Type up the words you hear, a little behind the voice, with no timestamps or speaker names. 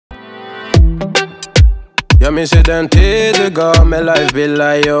Jag minns ju den tid du gav mig life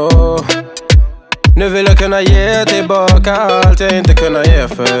billar, yo. Nu vill jag kunna ge tillbaka allt jag inte kunna ge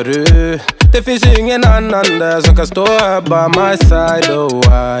förut. Det finns ingen annan där som kan stå här by my side, oh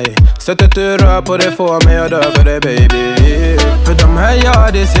why. Sättet du rör på det får mig att dö för dig, baby. För de här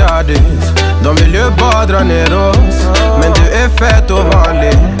yardis, de vill ju bara dra ner oss. Men du är fett och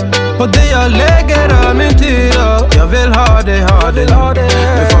vanlig. På det jag lägger all min tid, och jag vill ha dig.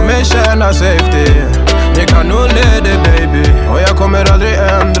 Du får mig känna safety. Jag kan nog leda dig, baby. Och jag kommer aldrig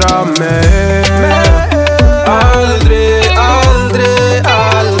ändra mig. Aldrig, aldrig,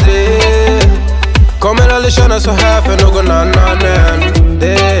 aldrig. Kommer aldrig känna så här för någon annan än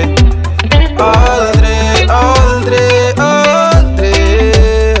dig. Aldrig, aldrig, aldrig.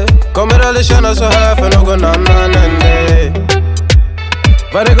 Kommer aldrig känna så här för någon annan än dig.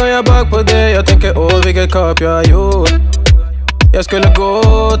 Varje gång jag bak på dig, jag tänker åh vilket kap jag har gjort. Jag skulle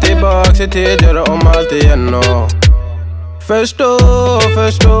gå tillbaks i tid, göra om allt igen och förstå.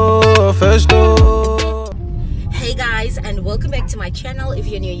 Hey guys, and welcome back to my channel. If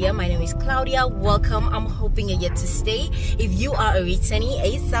you're new here, my name is Claudia. Welcome. I'm hoping you're here to stay. If you are a returnee,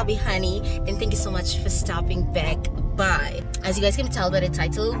 a Sabi honey, then thank you so much for stopping back by. As you guys can tell by the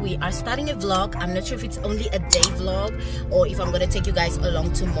title, we are starting a vlog. I'm not sure if it's only a day vlog or if I'm gonna take you guys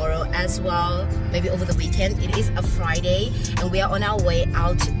along tomorrow as well, maybe over the weekend. It is a Friday and we are on our way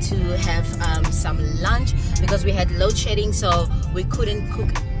out to have some lunch because we had load shedding, so we couldn't cook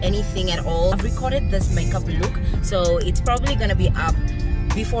anything at all. I've recorded this makeup look, so it's probably gonna be up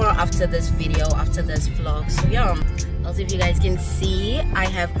before or after this video, after this vlog. So yeah, also if you guys can see, I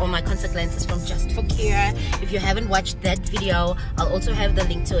have all my contact lenses from Just for Care. If you haven't watched that video, I'll also have the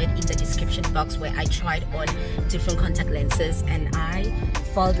link to it in the description box, where I tried on different contact lenses and I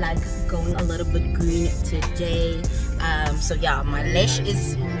felt like going a little bit green today. So yeah, my lash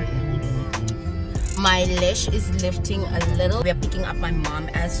is lifting a little. We are picking up my mom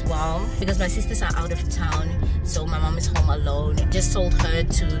as well because my sisters are out of town, so my mom is home alone. Just told her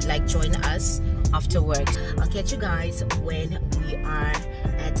to like join us after work. I'll catch you guys when we are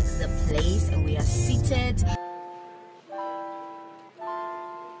at the place and we are seated.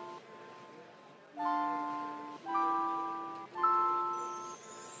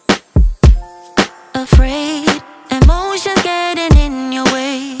 Afraid, emotions getting in your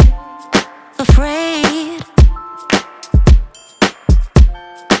way. Afraid,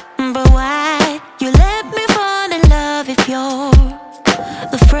 but why you let me fall in love if you're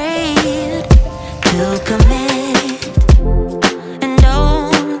afraid to commit? And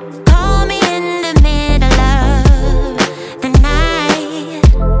don't call me in the middle of the night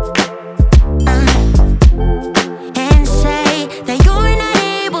and say that you're not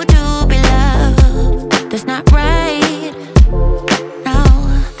able to be loved. That's not right. No,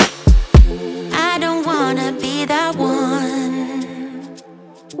 I don't wanna be that one.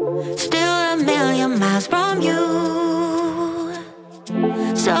 Still a million miles from you,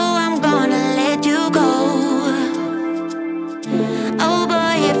 so I'm gonna let you go. Oh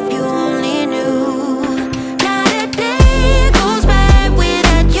boy, if you only knew. Not a day goes by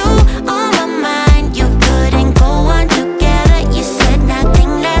without you on my mind. You couldn't go on together. You said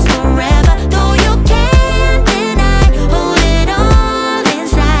nothing lasts forever, though you can't deny. Hold it all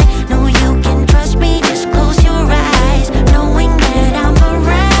inside. No, you can trust me, just close your eyes, knowing that I'm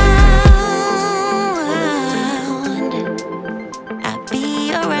around. I'll be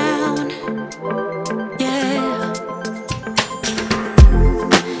around, yeah.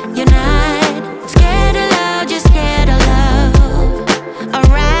 You're not scared of love, just scared of love.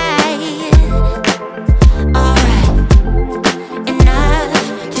 Alright, alright, enough.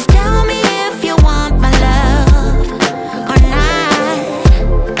 Just tell me if you want my love or not.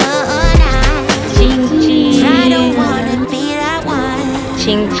 Ching ching. I don't wanna be that one.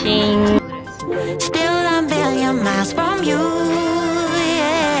 Ching ching. Still a million miles from you,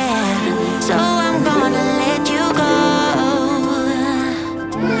 yeah. So I'm gonna let you go.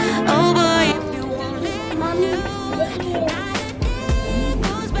 Oh boy, if you only knew.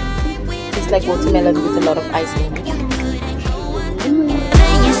 It's like watermelon with a lot of ice in it.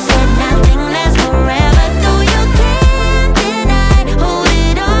 Then you said nothing lasts forever, though you can't deny. Hold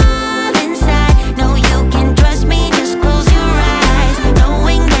it all inside. No, you can trust me, just close your eyes,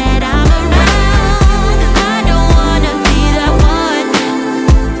 knowing that I'm around. 'Cause I don't wanna be that one.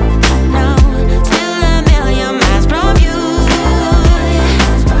 No, still a million miles from you.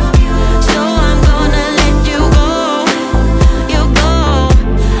 So I'm gonna let you go. You go.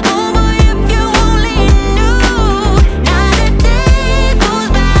 Oh boy, if you only knew.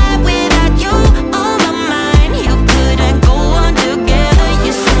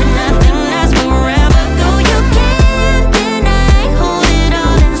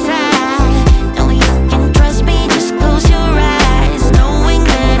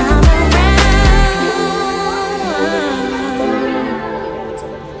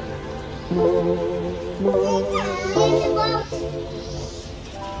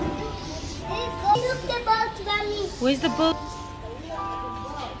 Where's the boat?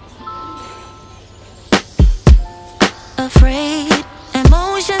 Afraid,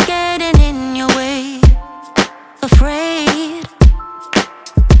 emotions getting in your way. Afraid,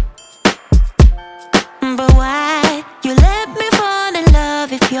 but why you let me fall in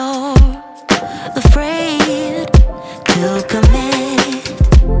love if you're afraid to commit?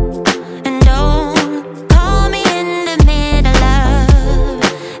 And don't call me in the middle of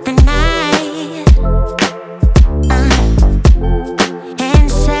the night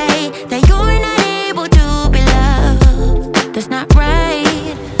and say that you're not able to be loved. That's not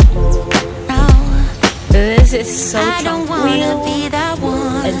right. No, This is so I don't wanna tranquil be that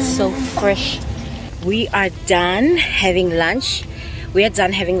one. and so fresh. We are done having lunch. We are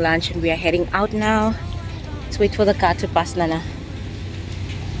done having lunch and we are heading out now. Let's wait for the car to pass, Nana.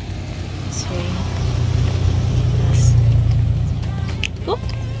 Sorry. Oop.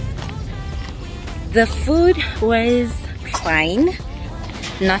 The food was fine.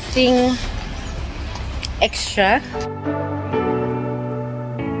 Nothing extra.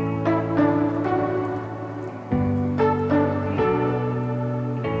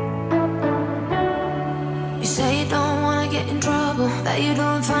 You say you don't wanna get in trouble, that you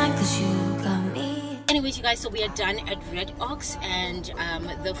doing fine 'cause you got me. Anyways, you guys, so we are done at Red Ox and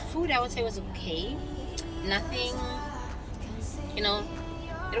the food I would say was okay. Nothing, you know,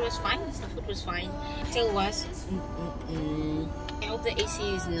 it was fine. The food was fine. Still was. I hope the AC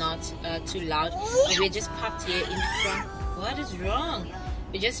is not too loud. But we're just parked here in front. What is wrong?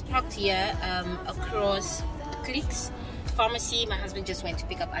 We just parked here across Clicks Pharmacy. My husband just went to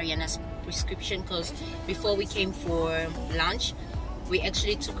pick up Ariana's prescription because before we came for lunch, we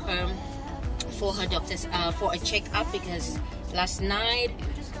actually took her for her doctor's for a checkup because last night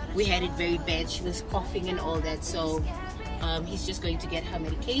we had it very bad. She was coughing and all that, so he's just going to get her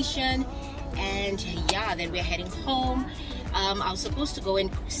medication. And yeah, then we're heading home. I was supposed to go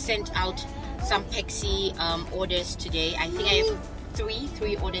and send out some Pepsi orders today. I think I have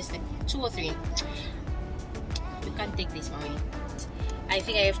three orders, like 2 or 3. You can't take this, mommy. I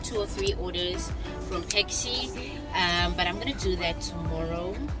think I have 2 or 3 orders from Pepsi, but I'm gonna do that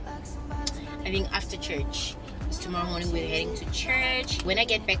tomorrow. I think after church. Because tomorrow morning we're heading to church. When I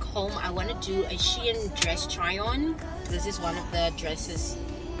get back home, I want to do a Shein dress try on. This is one of the dresses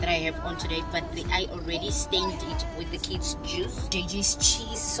that I have on today, but I already stained it with the kids' juice. JJ's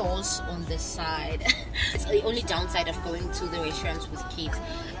cheese sauce on the side. It's the only downside of going to the restaurants with kids.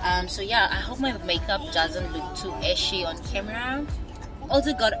 So yeah, I hope my makeup doesn't look too ashy on camera.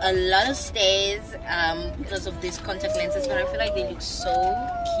 Also got a lot of stays because of these contact lenses, but I feel like they look so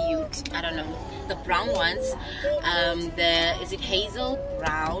cute. I don't know, the brown ones, is it hazel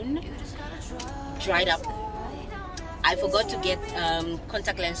brown, dried up. I forgot to get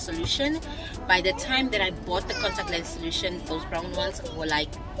contact lens solution. By the time that I bought the contact lens solution, those brown ones were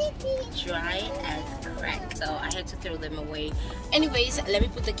like dry as crack, so I had to throw them away. Anyways, let me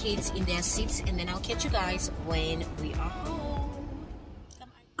put the kids in their seats and then I'll catch you guys when we are home.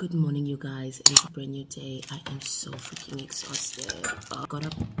 Good morning, you guys. It's a brand new day. I am so freaking exhausted. I got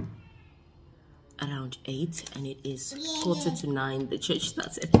up around 8 and it is 8:45. The church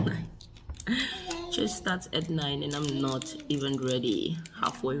starts at 9. Church starts at 9 and I'm not even ready,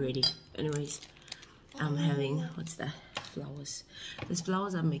 halfway ready. Anyways, I'm having, what's that? Flowers. These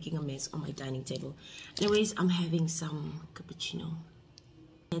flowers are making a mess on my dining table. Anyways, I'm having some cappuccino.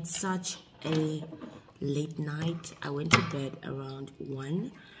 It's such a late night. I went to bed around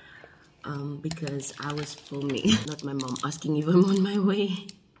 1 because I was filming. Not my mom asking if I'm on my way.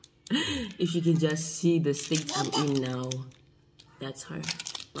 If you can just see the state I'm in now, that's her.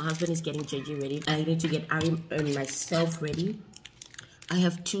 My husband is getting JJ ready. I need to get Ari and myself ready. I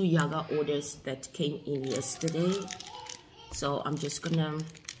have 2 yoga orders that came in yesterday, so I'm just gonna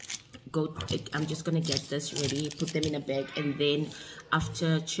get this ready, put them in a bag, and then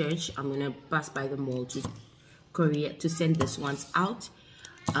after church I'm gonna pass by the mall to Korea to send these ones out,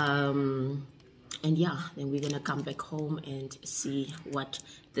 and yeah, then we're gonna come back home and see what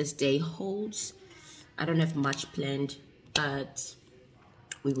this day holds. I don't have much planned, but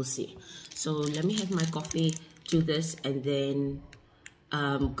we will see. So let me have my coffee, do this, and then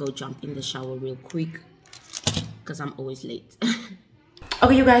go jump in the shower real quick because I'm always late.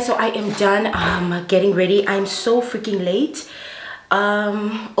 Okay, you guys, so I am done. I'm getting ready. I'm so freaking late.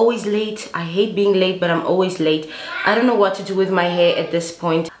 Always late. I hate being late, but I'm always late. I don't know what to do with my hair at this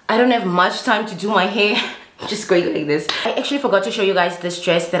point. I don't have much time to do my hair just going like this. I actually forgot to show you guys this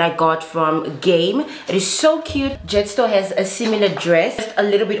dress that I got from Game. It is so cute. Jet Store has a similar dress, just a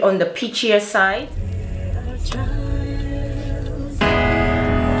little bit on the peachier side.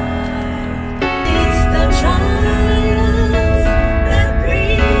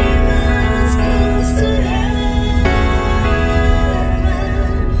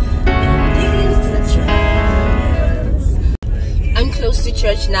 To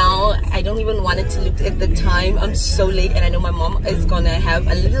church now. I don't even want it to look at the time. I'm so late, and I know my mom is gonna have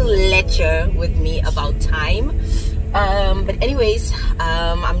a little lecture with me about time. But anyways,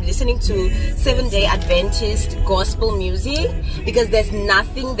 I'm listening to 7-day Adventist gospel music because there's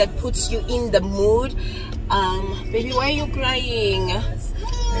nothing that puts you in the mood. Baby, why are you crying?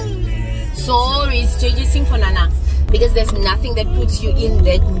 Sorry, JJ, sing for Nana. Because there's nothing that puts you in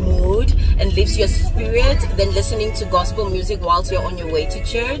that mood and lifts your spirit than listening to gospel music whilst you're on your way to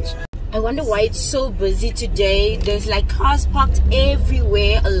church. I wonder why it's so busy today. There's like cars parked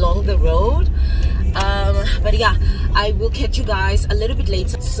everywhere along the road. But yeah, I will catch you guys a little bit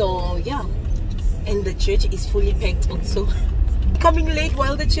later. So yeah, and the church is fully packed also. Coming late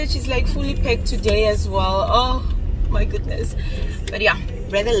while the church is like fully packed today as well. Oh my goodness. But yeah,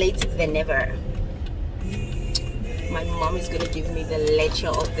 rather late than never. My mom is gonna give me the lecture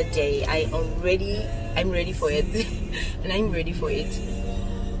of the day. I'm ready for it. And I'm ready for it.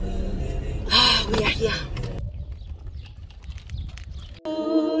 We are here.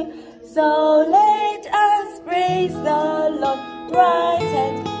 So let us praise the Lord, right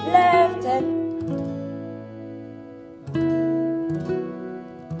and left and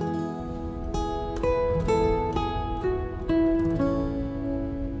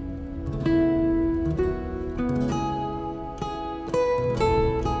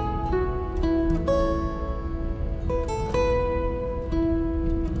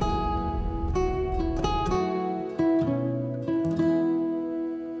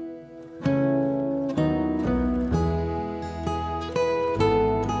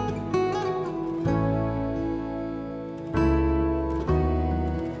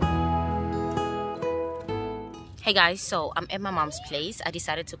Hey guys, so I'm at my mom's place. I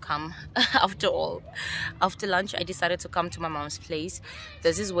decided to come after lunch. I decided to come to my mom's place.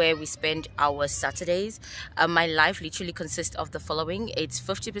 This is where we spend our Saturdays. My life literally consists of the following. It's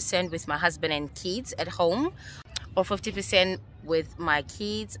 50% with my husband and kids at home, or 50% with my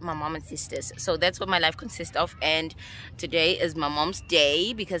kids, my mom and sisters. So that's what my life consists of. And today is my mom's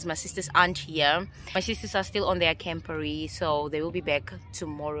day because my sisters aren't here. My sisters are still on their campery, so they will be back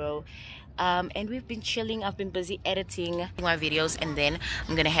tomorrow. And we've been chilling. I've been busy editing my videos, and then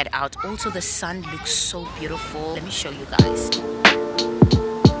I'm gonna head out. Also, the sun looks so beautiful. Let me show you guys.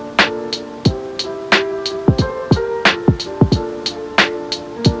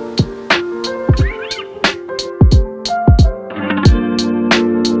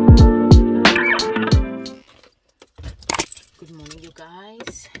 Good morning, you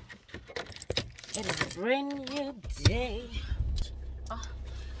guys. It is a brand new day.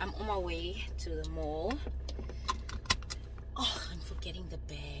 I'm on my way to the mall. Oh, I'm forgetting the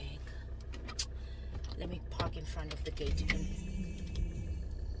bag. Let me park in front of the gate again.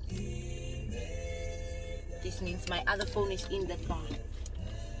 This means my other phone is in that car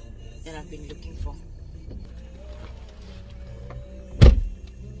that I've been looking for.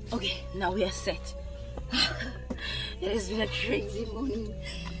 Okay, now we are set. It has been a crazy morning.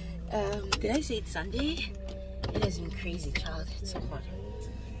 Did I say it's Sunday? It has been crazy, child. It's so hot.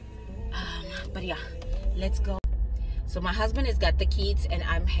 But yeah, let's go. So my husband has got the kids and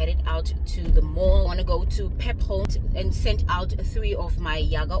I'm headed out to the mall. I want to go to Pep Home and send out 3 of my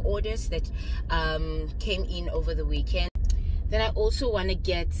Yaga orders that came in over the weekend. Then I also want to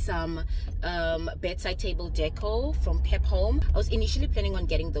get some bedside table deco from Pep Home. I was initially planning on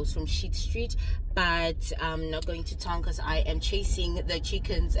getting those from Sheet Street, but I'm not going to town because I am chasing the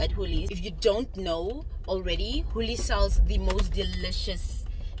chickens at Hoolie's. If you don't know already, Hoolie sells the most delicious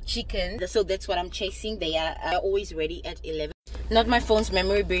chicken, so that's what I'm chasing. They are always ready at 11. Not my phone's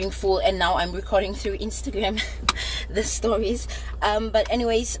memory being full, and now I'm recording through Instagram the stories. But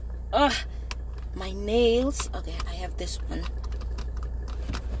anyways, my nails. Okay, I have this one.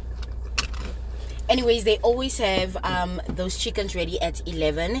 Anyways, they always have those chickens ready at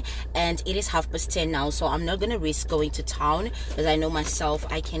 11, and it is 10:30 now, so I'm not gonna risk going to town because I know myself,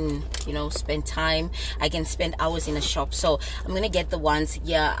 I can, you know, spend time. I can spend hours in a shop, so I'm gonna get the ones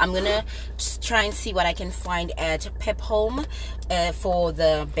here. I'm gonna just try and see what I can find at Pep Home for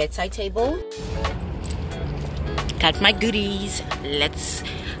the bedside table. Got my goodies. Let's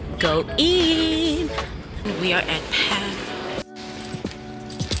go in. We are at Pep.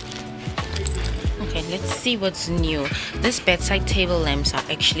 Okay, let's see what's new. This bedside table lamps are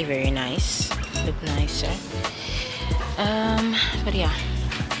actually very nice, look nicer. But yeah,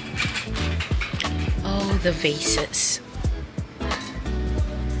 oh, the vases.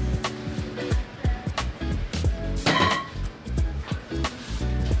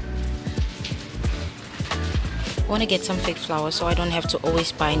 I want to get some fake flowers so I don't have to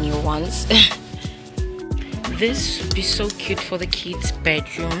always buy new ones. This would be so cute for the kids'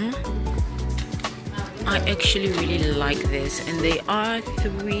 bedroom. I actually really like this, and they are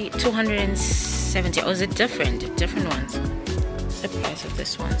 270. Oh, is it different ones? What's the price of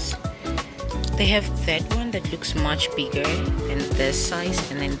this ones? They have that one that looks much bigger than this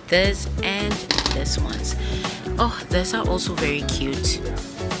size, and then this and this ones. Oh, these are also very cute.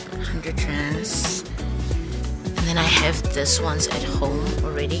 100 rands. And then I have this ones at home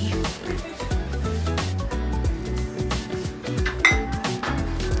already.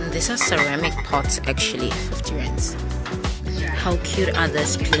 These are ceramic pots actually, 50 rands. How cute are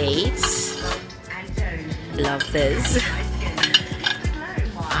these plates? Love this.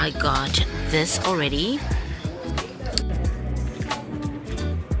 I got this already.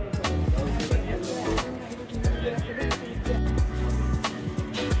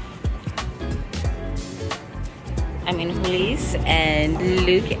 I'm in Hoolies and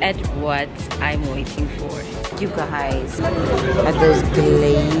look at what I'm waiting for. You guys, at those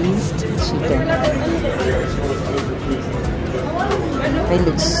glazed chicken. They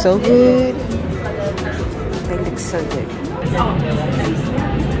look so good. They look so good. Look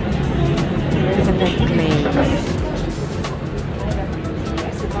at that glaze.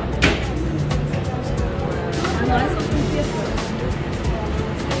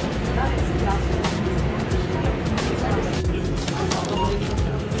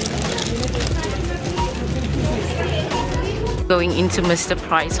 Going into Mr.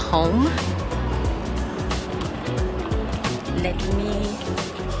 Price home. Let me...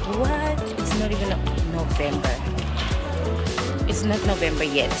 What? It's not even November. It's not November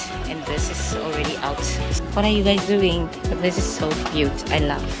yet, and this is already out. What are you guys doing? But this is so cute. I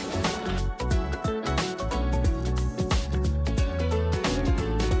love.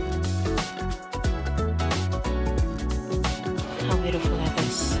 How beautiful are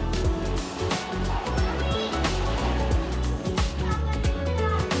these?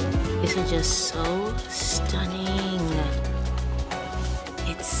 These are just so stunning.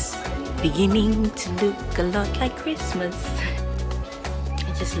 It's beginning to look a lot like Christmas.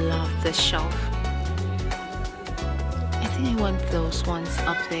 I just love the shelf. I think I want those ones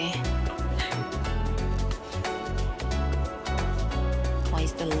up there. Why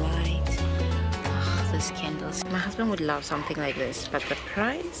is the light? Oh, those candles. My husband would love something like this, but the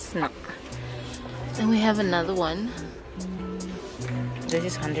price? No. Then we have another one. This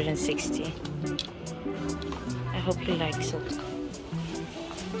is 160. I hope he likes it.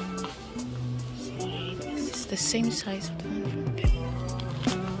 This is the same size one.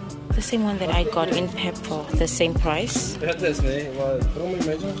 The same one that I got in Pepper. The same price.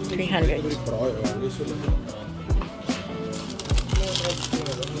 300.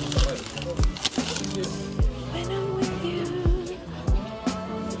 When I'm with you.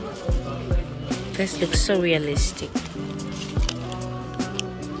 This looks so realistic.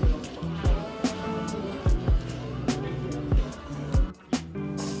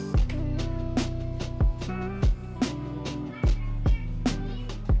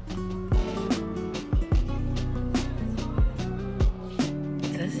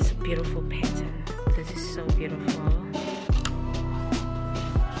 Beautiful pattern. This is so beautiful.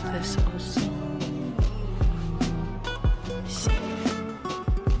 This also.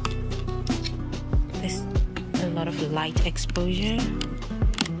 There's a lot of light exposure.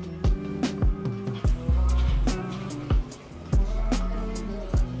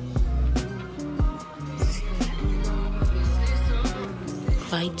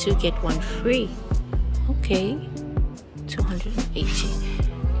 Buy two get one free. Okay, 280.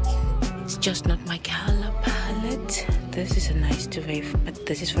 Just not my color palette. This is a nice duvet, but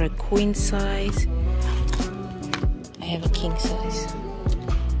this is for a queen size. I have a king size.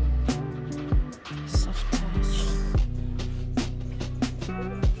 Soft touch.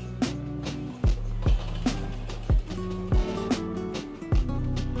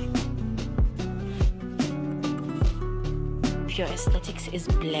 If your aesthetics is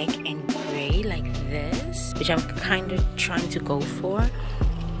black and gray like this, which I'm kind of trying to go for,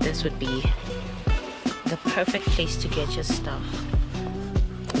 this would be the perfect place to get your stuff.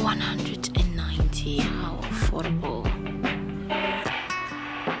 190, how affordable.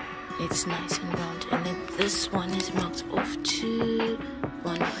 It's nice and round. And then this one is marked off to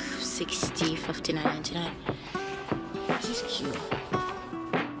 160, 59.99. This is cute.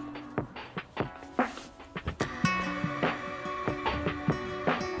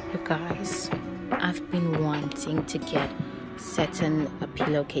 Look guys, I've been wanting to get certain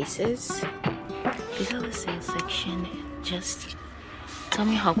pillowcases. These are the sale section. Just tell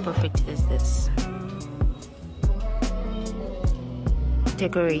me how perfect is this.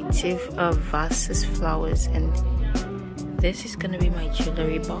 Decorative vases, flowers, and this is gonna be my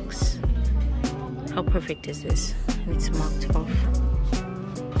jewelry box. How perfect is this? And it's marked off.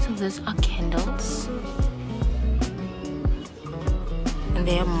 So these are candles, and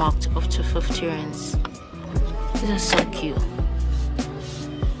they are marked off to 50 rands. These are so cute.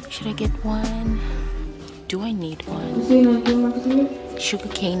 Should I get one? Do I need one?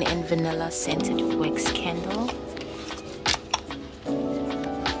 Sugarcane and vanilla scented wax candle.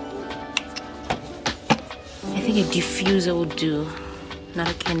 I think a diffuser would do, not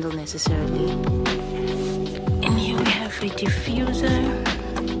a candle necessarily. And here we have a diffuser.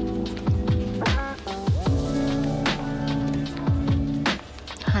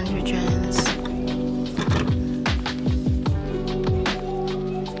 $100.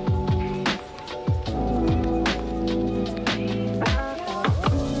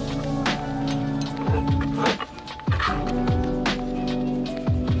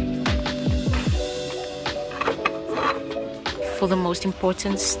 For the most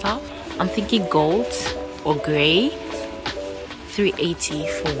important stuff, I'm thinking gold or gray. $3.80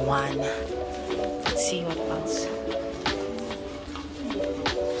 for one. Let's see what else.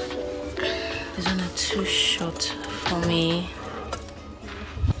 These one are too short for me.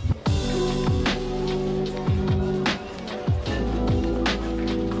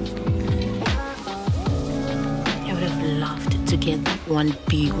 I would have loved to get one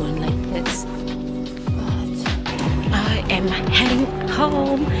big one like this. I'm heading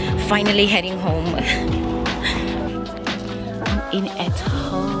home. Finally heading home. I'm in at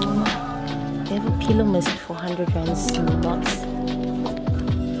home. They have a pillow mist for 100 rands lots.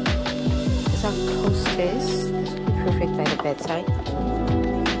 These are coasters. This would be perfect by the bedside.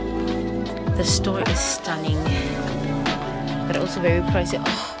 The store is stunning, but also very pricey.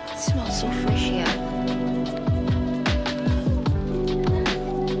 Oh, it smells so fresh here.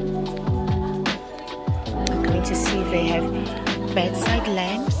 To see if they have bedside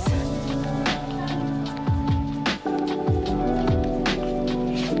lamps.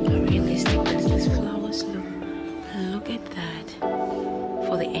 How realistic does this flowers look? Look at that.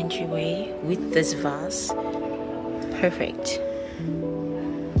 For the entryway with this vase. Perfect.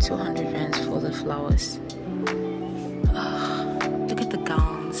 200 rands for the flowers. Oh, look at the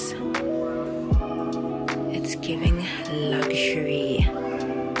gowns. It's giving luxury.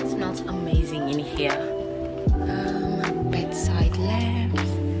 It smells amazing in here. Bedside lamps.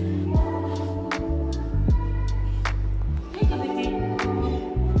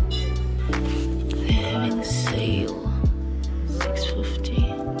 They're having a sale.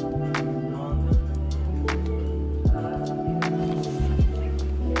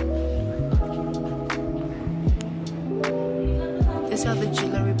 These are the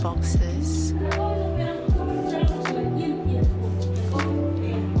jewelry boxes.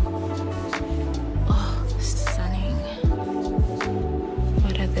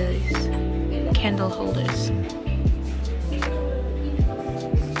 Candle holders.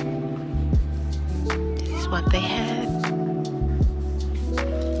 This is what they have.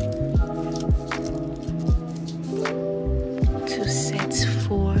 Two sets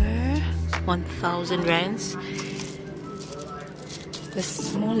for 1,000 rands. This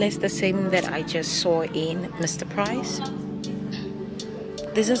is more or less the same that I just saw in Mr. Price.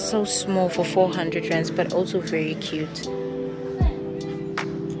 These are so small for 400 rands, but also very cute.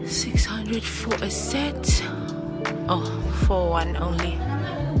 600 for a set. Oh, for one only.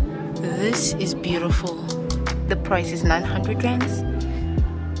 This is beautiful. The price is 900 rands.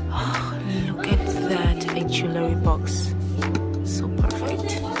 Oh, look at that. A jewelry box. So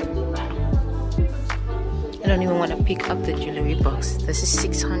perfect. I don't even want to pick up the jewelry box. This is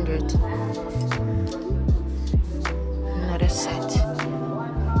 600. Not a set.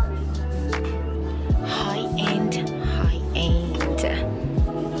 High-end.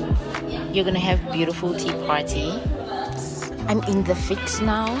 You're gonna have beautiful tea party. I'm in the fix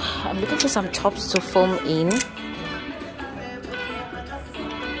now. I'm looking for some tops to film in.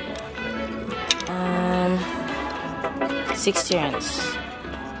 60 rands.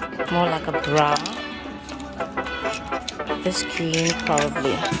 More like a bra. This green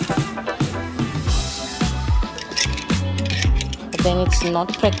probably. A then it's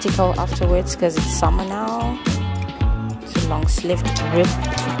not practical afterwards because it's summer now. It's a long sleeved rib.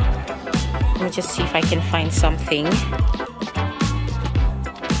 Let me just see if I can find something.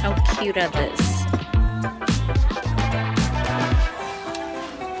 How cute are these?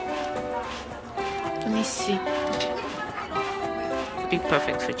 Let me see. Be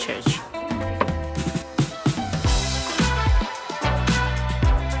perfect for church.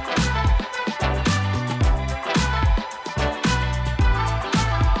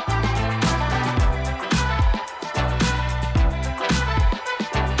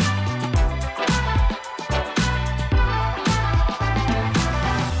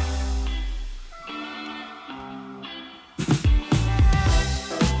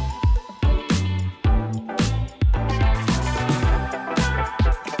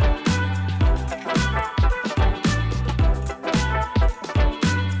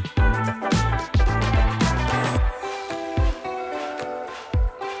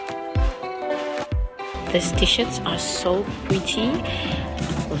 These t-shirts are so pretty,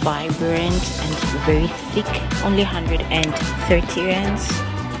 vibrant and very thick. Only 130 rands.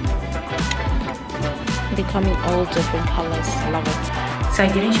 They're coming all different colors. Love it. So I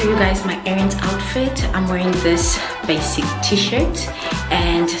didn't show you guys my errand outfit. I'm wearing this basic t-shirt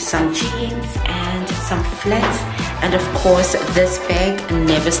and some jeans and some flats, and of course this bag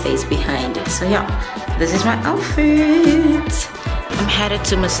never stays behind. So yeah, this is my outfit. I'm headed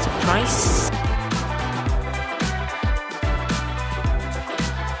to Mr. Price.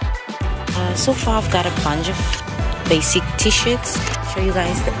 So far I've got a bunch of basic t-shirts. Show you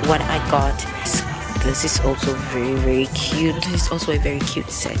guys what I got. This is also very cute. This is also a very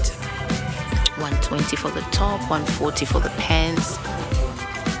cute set. 120 for the top, 140 for the pants,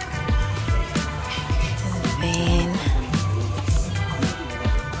 and then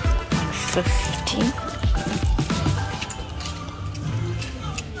 150.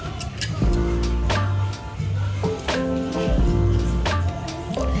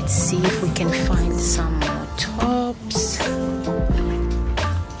 See if we can find some more tops.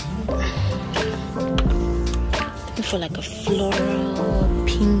 Looking for like a floral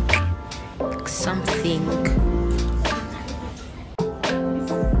pink, like something.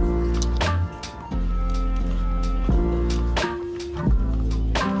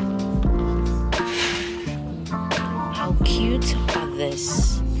 How cute are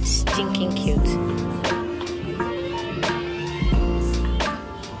these? Stinking cute.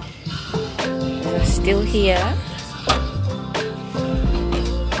 Still here.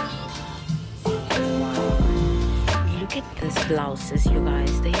 Wow. Look at these blouses, you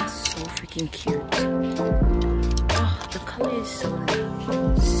guys. They are so freaking cute. Oh, the color is so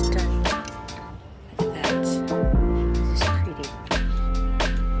stunning. Look at that. This is pretty.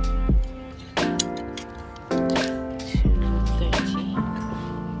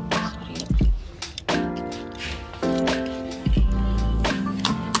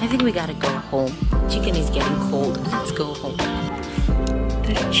 230. I think we gotta go home. Chicken is getting cold. Let's go home.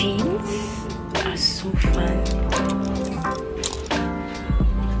 The jeans are so fun.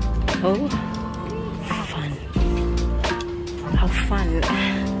 Oh, fun. How fun.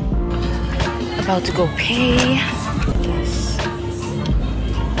 About to go pay. This.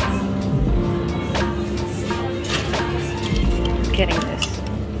 Getting this.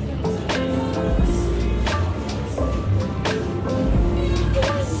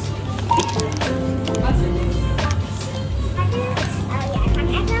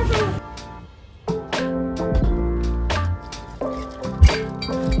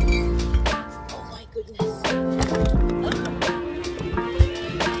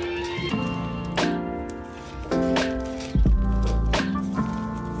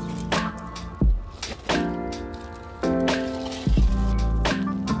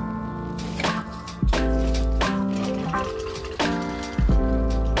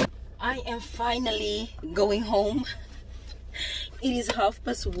 Finally going home. It is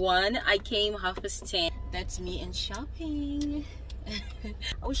 1:30. I came 10:30. That's me and shopping.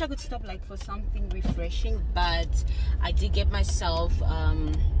 I wish I could stop like for something refreshing, but I did get myself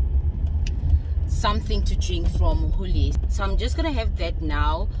something to drink from Huli, so I'm just gonna have that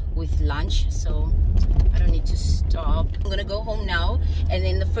now with lunch, so I don't need to stop. I'm gonna go home now, and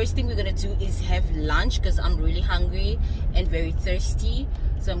then the first thing we're gonna do is have lunch because I'm really hungry and very thirsty.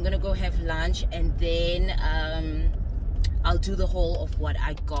 So I'm gonna go have lunch, and then I'll do the whole of what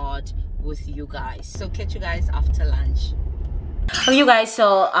I got with you guys. So catch you guys after lunch. Oh, you guys,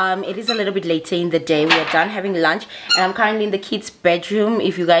 so it is a little bit later in the day. We are done having lunch, and I'm currently in the kids' bedroom,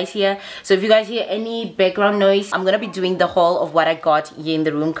 if you guys hear. So if you guys hear any background noise, I'm gonna be doing the haul of what I got here in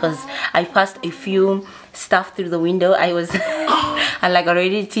the room because I passed a few stuff through the window. I was I'm like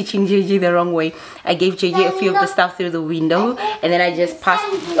already teaching JJ the wrong way. I gave JJ a few of the stuff through the window, and then I just passed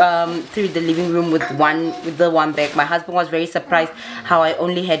through the living room with the one bag. My husband was very surprised how I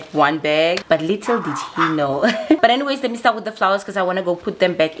only had one bag, but little did he know. But anyways, let me start with the flowers because I want to go put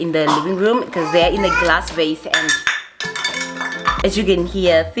them back in the living room because they're in a glass vase, and as you can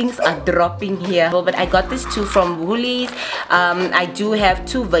hear, things are dropping here. But I got this too from Woolies. I do have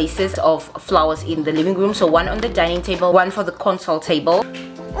 2 vases of flowers in the living room, so one on the dining table, one for the console table.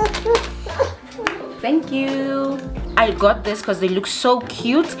 Thank you. I got this because they look so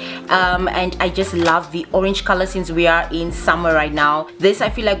cute, and I just love the orange color since we are in summer right now. This I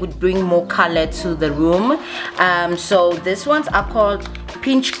feel like would bring more color to the room. So these ones are called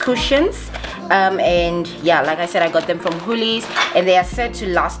pinch cushions. And yeah, like I said, I got them from Woolies, and they are said to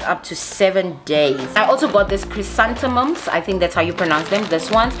last up to 7 days. I also got this chrysanthemums, I think that's how you pronounce them, this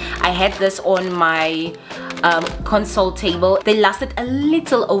ones. I had this on my console table. They lasted a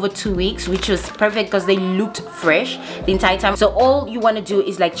little over 2 weeks, which was perfect because they looked fresh the entire time. So all you want to do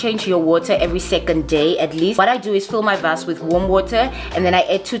is like change your water every 2nd day at least. What I do is fill my vase with warm water, and then I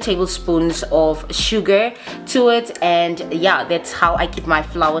add 2 tablespoons of sugar to it, and yeah, that's how I keep my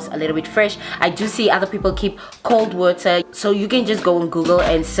flowers a little bit fresh. I do see other people keep cold water, so you can just go on Google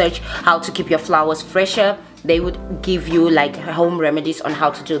and search how to keep your flowers fresher. They would give you like home remedies on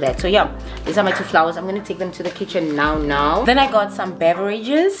how to do that. So yeah, these are my 2 flowers. I'm gonna take them to the kitchen now. Then I got some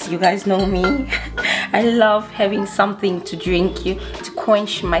beverages. You guys know me. I love having something to drink to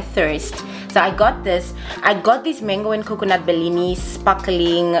quench my thirst. So I got this. I got this mango and coconut Bellini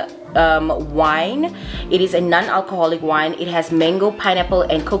sparkling wine. It is a non-alcoholic wine. It has mango, pineapple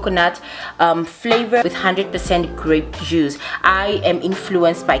and coconut flavor with 100% grape juice. I am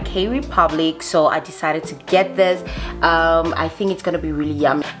influenced by K-Republic, so I decided to get this. I think it's gonna be really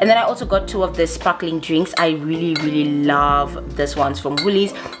yummy. And then I also got 2 of the sparkling drinks. I really love this ones from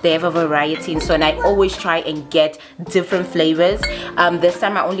Woolies. They have a variety, and so I always try and get different flavors. This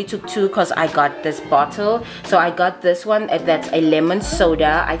time I only took 2 because I got this bottle. So I got this one, that's a lemon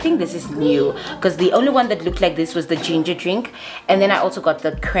soda. I think this is new because the only one that looked like this was the ginger drink. And then I also got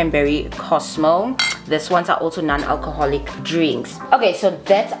the cranberry Cosmo. These ones are also non-alcoholic drinks. Okay, so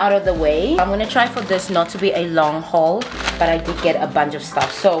that's out of the way. I'm gonna try for this not to be a long haul, but I did get a bunch of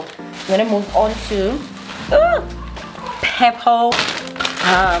stuff. So I'm gonna move on to Peppo.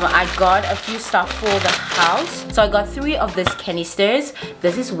 I got a few stuff for the house. So I got 3 of these canisters.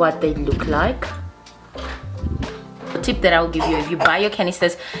 This is what they look like. The tip that I will give you, if you buy your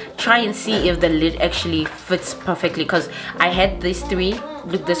canisters, try and see if the lid actually fits perfectly, because I had these 3.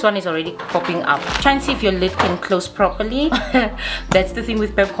 Look, this one is already popping up. Try and see if your lid can close properly. That's the thing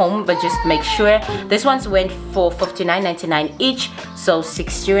with Pep Home, but just make sure. This one's went for 59.99 each, so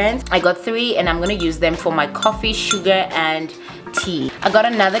 60 rands. I got 3 and I'm gonna use them for my coffee, sugar and tea. I got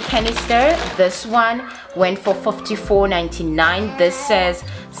another canister. This one went for 54.99. This says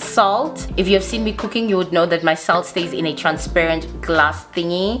salt. If you have seen me cooking, you would know that my salt stays in a transparent glass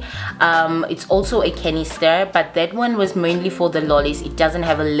thingy. It's also a canister, but that one was mainly for the lollies. It doesn't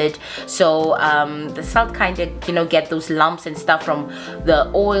have a lid, so the salt kind of, you know, get those lumps and stuff from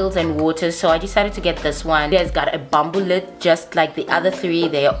the oils and waters. So I decided to get this one. It has got a bamboo lid, just like the other 3.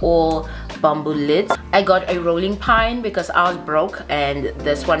 They are all bamboo lids. I got a rolling pin because I was broke, and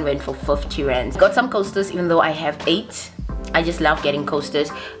this one went for 50 rands. Got some coasters, even though I have 8. I just love getting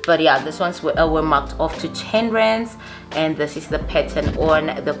coasters, but yeah, this ones were marked off to 10 rands, and this is the pattern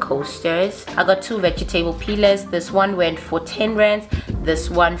on the coasters. I got 2 vegetable peelers. This one went for 10 rands, this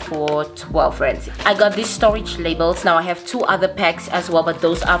one for 12 rands. I got these storage labels. Now I have 2 other packs as well, but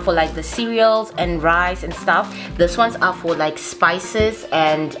those are for like the cereals and rice and stuff. This ones are for like spices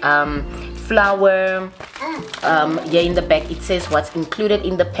and flour. Yeah, in the back it says what's included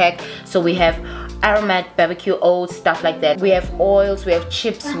in the pack. So we have aromatic barbecue oils, stuff like that. We have oils, we have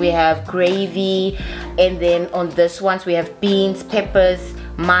chips, we have gravy, and then on this ones we have beans, peppers,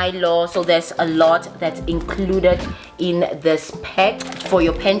 Milo. So there's a lot that's included in this pack for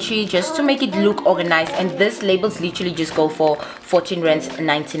your pantry, just to make it look organized. And this labels literally just go for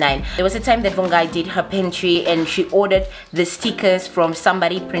 14.99. There was a time that Vongai did her pantry and she ordered the stickers from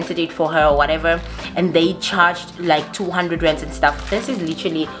somebody, printed it for her or whatever, and they charged like 200 rands and stuff. This is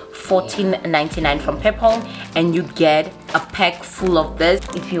literally 14.99 from Pep Home, and you get a pack full of this.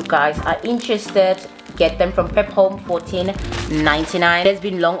 If you guys are interested, get them from Pep Home, 14.99. It's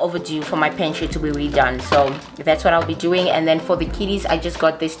been long overdue for my pantry to be redone, so that's what I'll be doing. And then for the kiddies, I just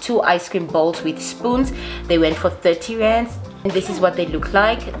got these 2 ice cream bowls with spoons. They went for 30 rands. And this is what they look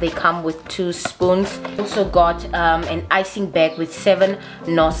like. They come with 2 spoons. Also got an icing bag with 7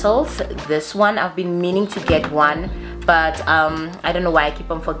 nozzles. This one I've been meaning to get one, but I don't know why I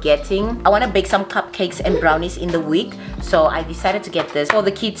keep on forgetting. I want to bake some cupcakes and brownies in the week, so I decided to get this for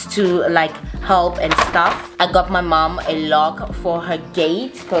the kids to like help and stuff. I got my mom a lock for her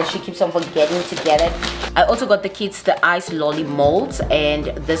gate because she keeps on forgetting to get it. I also got the kids the ice lolly molds, and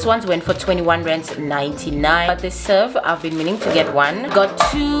this ones went for 21 rands 99. But they serve, I've been meaning to get one. Got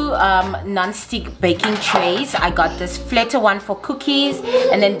two non-stick baking trays. I got this flatter one for cookies,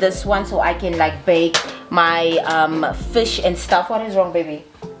 and then this one so I can like bake my fish and stuff. What is wrong, baby?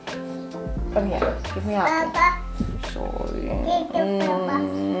 Come here, give me up. Sorry.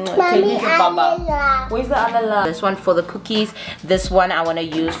 Where's the other love? This one for the cookies. This one I want to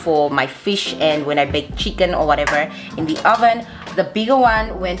use for my fish and when I bake chicken or whatever in the oven. The bigger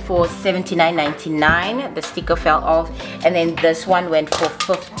one went for $79.99. The sticker fell off. And then this one went for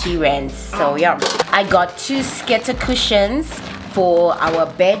 50 rands. So yeah. I got two scatter cushions for our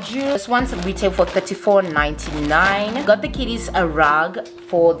bedroom. This one's retail for $34.99. Got the kiddies a rug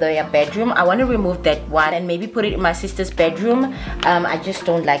for their bedroom. I want to remove that one and maybe put it in my sister's bedroom. I just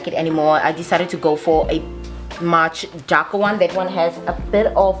don't like it anymore. I decided to go for a much darker one. That one has a bit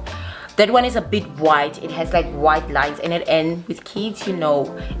of, that one is a bit white. It has like white lines in it, and with kids, you know,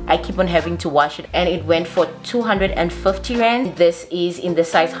 I keep on having to wash it. And it went for 250 rand. This is in the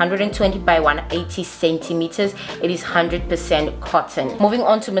size 120 by 180 centimeters. It is 100% cotton. Moving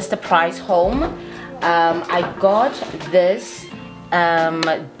on to Mr. Price Home. I got this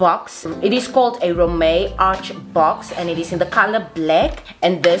box. It is called a Romay Arch box, and it is in the color black,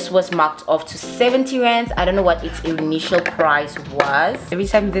 and this was marked off to 70 rands. I don't know what its initial price was. Every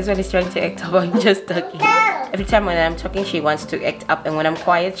time this one is trying to act up, I'm just talking. Every time when I'm talking, she wants to act up, and when I'm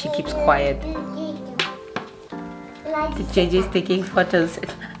quiet, she keeps quiet. The JJ is taking photos.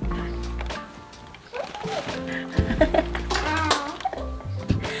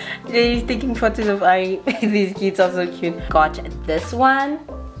 He's taking photos of Ari. These kids are so cute. Got this one.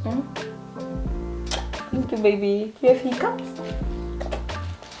 Thank you, baby. You have hiccups?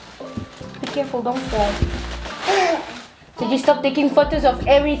 Be careful, don't fall. Did you stop taking photos of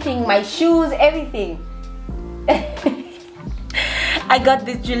everything? My shoes, everything. I got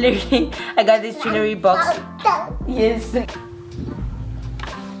this jewelry. I got this jewelry box. Yes.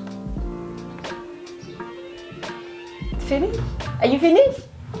 Finished? Are you finished?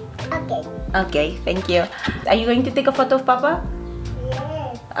 Okay. Okay, thank you. Are you going to take a photo of Papa?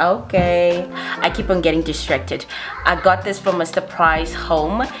 Yes. Okay. I keep on getting distracted. I got this from Mr. Price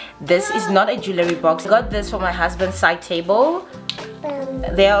Home. This is not a jewelry box. I got this for my husband's side table.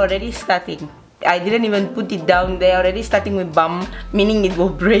 They are already starting. I didn't even put it down. They are already starting with bum, meaning it will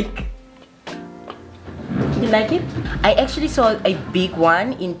break. You like it? I actually saw a big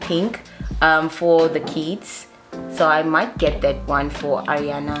one in pink for the kids. So I might get that one for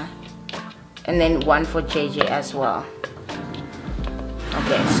Ariana. And then one for JJ as well.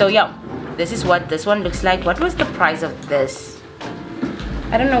 Okay, so yeah. This is what this one looks like. What was the price of this?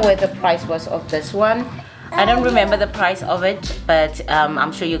 I don't know where the price was of this one. I don't remember the price of it, but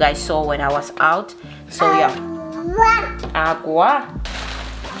I'm sure you guys saw when I was out. So yeah. Agua.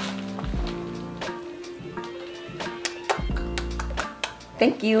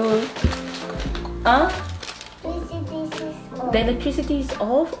 Thank you. The electricity is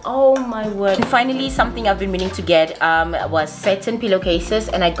off. Oh my word. And finally, something I've been meaning to get was satin pillowcases,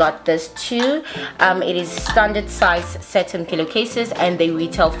 and I got this too. It is standard size satin pillowcases, and they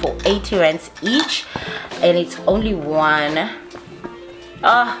retail for 80 rands each, and it's only one.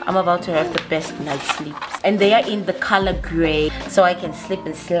 I'm about to have the best night's sleep. And they are in the color gray, so I can slip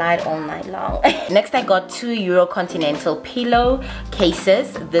and slide all night long. Next, I got two Eurocontinental pillow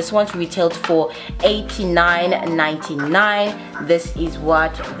cases. This one's retailed for $89.99. This is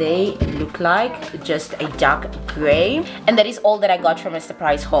what they look like, just a dark gray. And that is all that I got from Mr.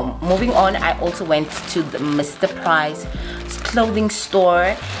 Price Home. Moving on, I also went to the Mr. Price clothing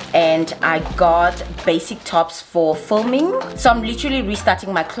store, and I got basic tops for filming. So I'm literally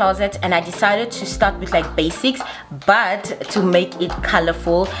restarting my closet, and I decided to start with like basics, but to make it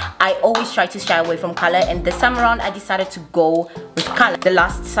colorful. I always try to shy away from color, and this time around I decided to go with color. The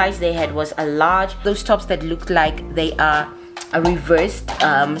last size they had was a large. Those tops that look like they are reversed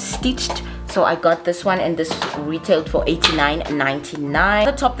stitched. So I got this one, and this retailed for $89.99.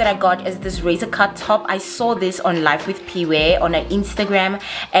 The top that I got is this razor cut top. I saw this on Live with P-Way on her Instagram,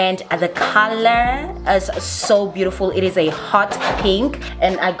 and the color is so beautiful. It is a hot pink,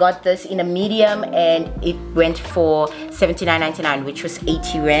 and I got this in a medium, and it went for $79.99, which was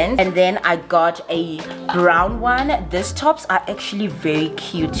 80 rand. And then I got a brown one. These tops are actually very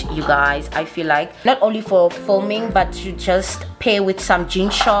cute, you guys. I feel like not only for filming, but to just pair with some jean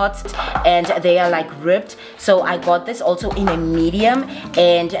shorts, and they are like ripped. So I got this also in a medium,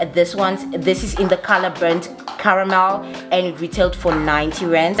 and this is in the color burnt caramel, and it retailed for 90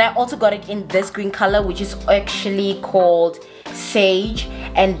 rands. I also got it in this green color, which is actually called Sage,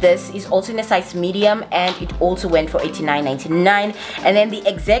 and this is also in a size medium, and it also went for $89.99. And then the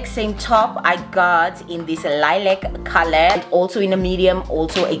exact same top I got in this lilac color, also in a medium,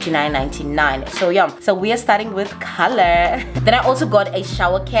 also $89.99. So yeah, so we are starting with color. Then I also got a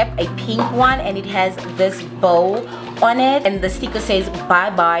shower cap, a pink one, and it has this bow on it, and the sticker says bye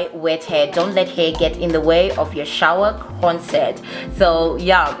bye wet hair, don't let hair get in the way of your shower concert. So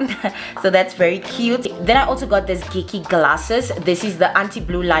yeah, so that's very cute. Then I also got this geeky glasses. This is the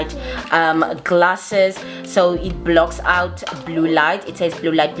anti-blue light glasses, so it blocks out blue light. It says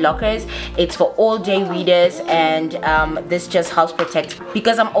blue light blockers. It's for all day readers, and this just helps protect,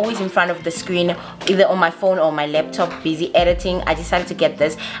 because I'm always in front of the screen, either on my phone or my laptop, busy editing. I decided to get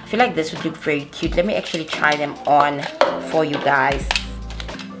this. I feel like this would look very cute. Let me actually try them on for you guys.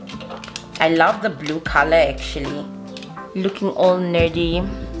 I love the blue color, actually, looking all nerdy.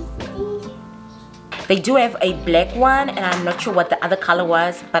 They do have a black one, and I'm not sure what the other color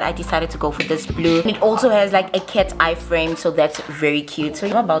was, but I decided to go for this blue. It also has like a cat eye frame, so that's very cute. So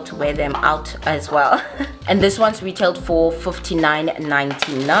I'm about to wear them out as well. And this one's retailed for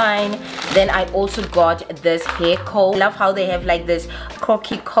 $59.99. Then I also got this hair comb. I love how they have like this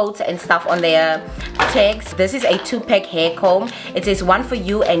corky coats and stuff on their tags. This is a 2-pack hair comb. It says one for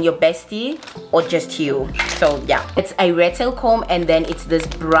you and your bestie, or just you. So yeah, it's a rat tail comb, and then it's this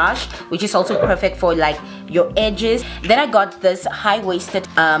brush, which is also perfect for like your edges. Then I got this high-waisted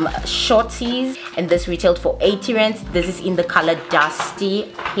shorties, and this retailed for 80 rands. This is in the color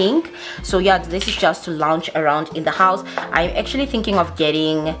dusty pink. So yeah, this is just to lounge around in the house. I'm actually thinking of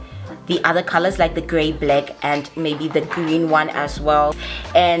getting the other colors, like the gray, black, and maybe the green one as well.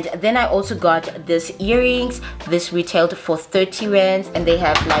 And then I also got these earrings. This retailed for 30 rands, and they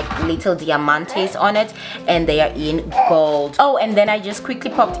have like little diamantes on it, and they are in gold. Oh, and then I just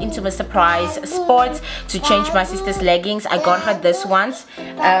quickly popped into Mr. Price Sports to change my sister's leggings. I got her this ones,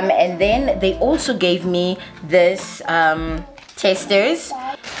 and then they also gave me this testers.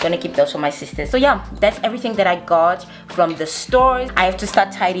 Gonna keep those for my sisters. So yeah, that's everything that I got from the stores. I have to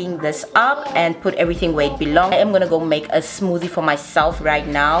start tidying this up and put everything where it belongs. I am gonna go make a smoothie for myself right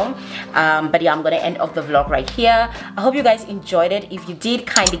now, but yeah, I'm gonna end off the vlog right here. I hope you guys enjoyed it. If you did,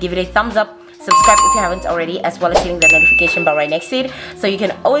 kindly give it a thumbs up, subscribe if you haven't already, as well as hitting the notification bell right next to it, so you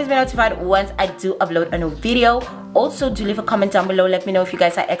can always be notified once I do upload a new video. Also, do leave a comment down below. Let me know if you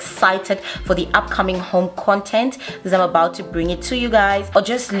guys are excited for the upcoming home content, because I'm about to bring it to you guys. Or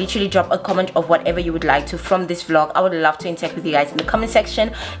just literally drop a comment of whatever you would like to from this vlog. I would love to interact with you guys in the comment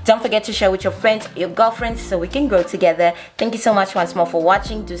section. Don't forget to share with your friends, your girlfriends, so we can grow together. Thank you so much once more for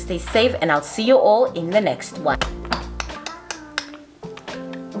watching. Do stay safe, and I'll see you all in the next one.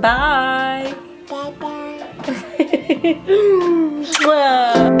 Bye. Bye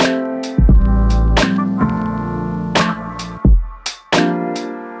bye.